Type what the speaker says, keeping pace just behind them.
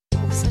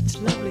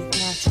Such lovely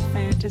thoughts and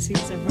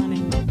fantasies are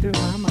running through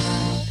my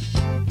mind.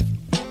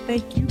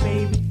 Thank you,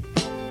 baby,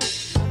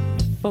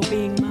 for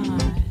being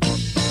mine.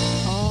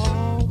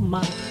 All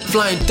mine.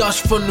 Flying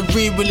dust from the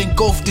rear will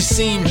engulf the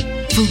scene.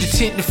 Through the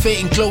tint, the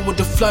fading glow of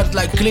the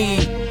floodlight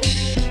gleam.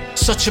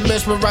 Such a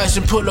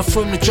mesmerizing puller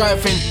from the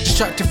driving.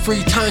 Distracted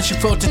 3 times, she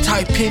failed to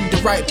type in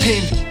the right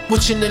pin.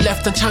 Watching the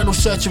left-hand channel,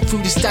 searching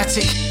through the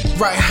static.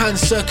 Right hand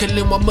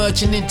circling while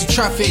merging into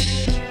traffic.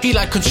 He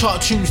like on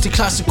chart tunes, the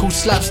classical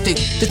slapstick.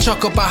 The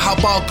chuck about how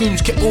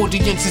bargoons kept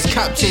audiences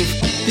captive.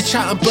 The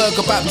chat and burg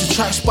about the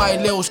tracks by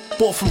Lils.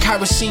 Bought from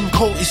kerosene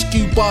coated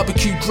skew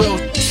barbecue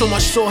grills. So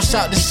much sauce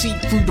out the seat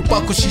through the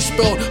buckle she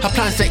spilled. Her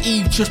plans that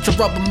eve just to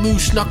rub a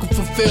moose, knuckle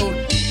fulfilled.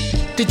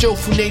 The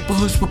joyful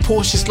neighbourhoods were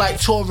Porsches like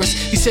Taurus.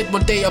 He said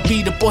one day I'll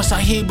be the boss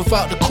out here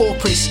without the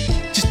corporates.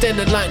 Just then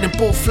the lightning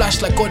bolt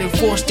flashed like God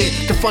enforced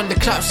it. The thunder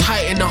claps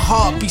heighten the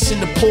heartbeats in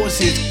the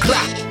pauses.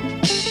 Clap!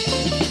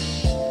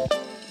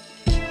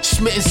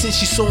 Smitten since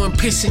she saw him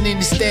pissing in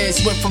the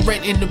stairs. Went from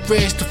renting the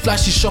rears to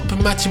flashy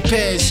shopping matching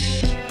pairs.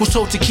 Was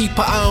told to keep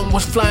her eye on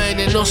what's flying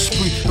in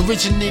Osprey.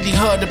 Originally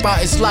heard about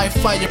his life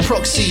via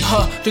proxy.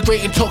 Her, the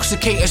great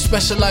intoxicator,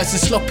 specialised in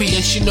sloppy.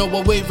 And she know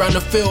her way round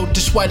the field,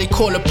 that's why they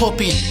call her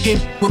Poppy.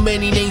 Him, with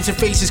many names and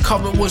faces,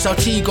 current was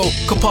Altigo.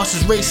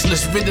 Capacious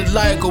raceless,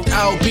 vitiligo,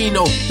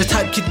 albino. The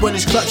type kid when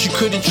his clutch you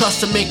couldn't trust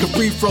to make a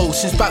free throw.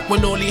 Since back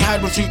when all he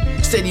had was loot,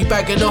 steady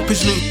bagging up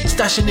his loot.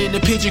 Stashing in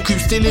the pigeon coop,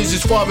 still is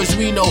as far as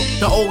we know.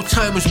 The old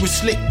timers with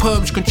slick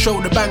perms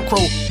control the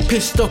bankroll.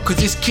 Pissed off cause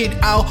this kid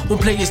out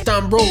won't play his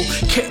damn role.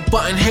 Kept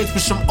butting heads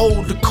with some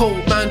older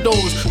cold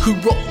mandos who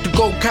rock the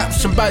gold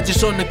caps and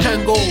badges on the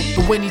Kango.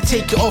 But when he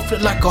take it off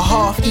look like a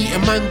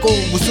half-eaten mango.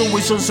 Was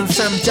always on some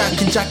Sam Jack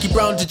and Jackie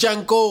Brown to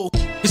Django.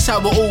 It's how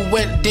it all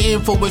went, the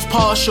info was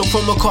partial.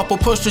 From a couple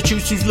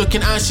prostitutes who's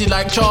looking ashy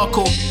like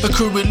charcoal. A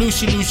crew with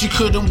Lucy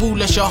couldn't woo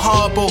less your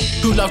harbour.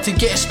 Who loved to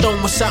get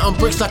stoned was sat on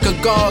bricks like a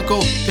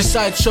gargoyle. The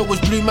sideshow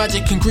was blue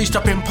magic and greased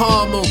up in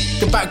Palmo.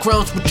 The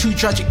backgrounds were too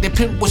tragic, their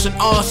pimp was an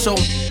arsehole.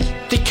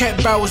 They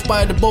kept barrels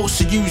by the boats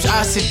to use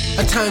acid.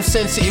 A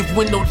time-sensitive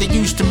window they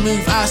used to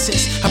move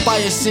assets. A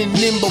bias in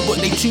limbo, but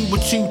they too were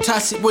too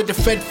tacit. With a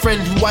Fed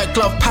friend who white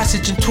glove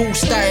passage and tool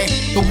static.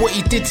 But what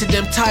he did to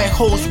them tie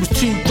holes was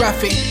too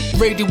graphic.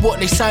 Raided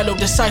what they siloed,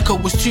 the psycho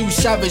was too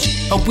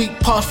savage. A week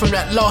passed from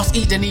that last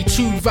eat, then he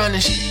too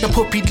vanished. The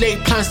puppy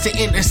laid plans to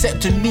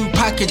intercept a new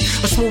package.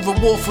 A small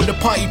reward for the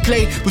part he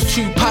played was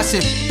too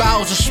passive.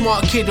 Bow's a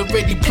smart kid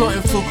already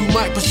plotting for who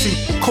might pursue.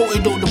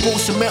 Coated all the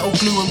bolts of metal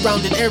glue and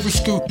rounded every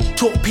screw.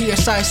 Taught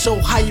PSI so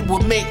high it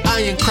would make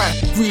iron crack.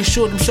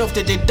 Reassured himself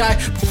that they'd die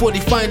before they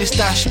find his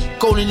stash.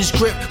 Gold in his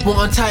grip, won't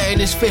untie in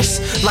his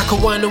fist. Like a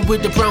winer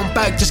with the brown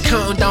bag, just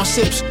counting down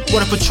sips.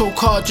 Want a patrol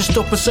car, just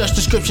stop and search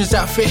descriptions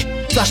that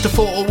fit. Flash the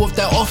photo of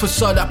that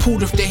officer that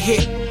pulled off the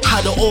hit.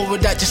 Had an aura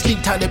that just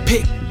leaked out the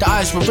pic. The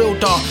eyes were real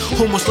dark,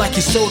 almost like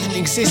his soul didn't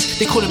exist.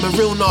 They call him a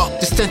real narc.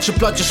 The stench of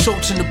blood just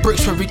soaked in the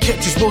bricks where he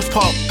kept his roast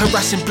park.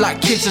 Harassing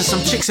black kids and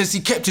some chicks as he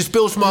kept his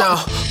bills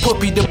marked. Now,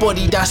 Poppy the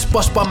body that's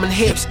bust bum and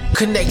hips.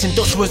 Connecting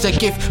dots was a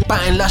gift,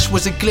 batting lash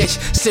was a glitch.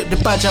 Slipped the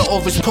badge out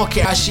of his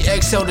pocket as she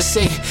exhaled the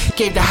safe.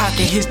 Gave the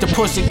hacker his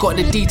deposit, got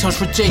the details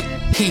for Jake.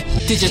 He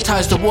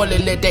digitized the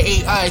wallet, let the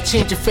AI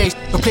change the face.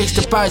 Replaced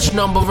the badge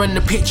number and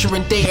the picture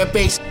in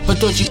database. A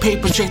dodgy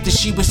paper trace that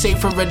she would save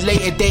for a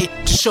later date.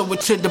 To show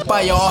it to the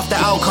buyer after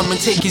outcome and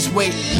take his weight.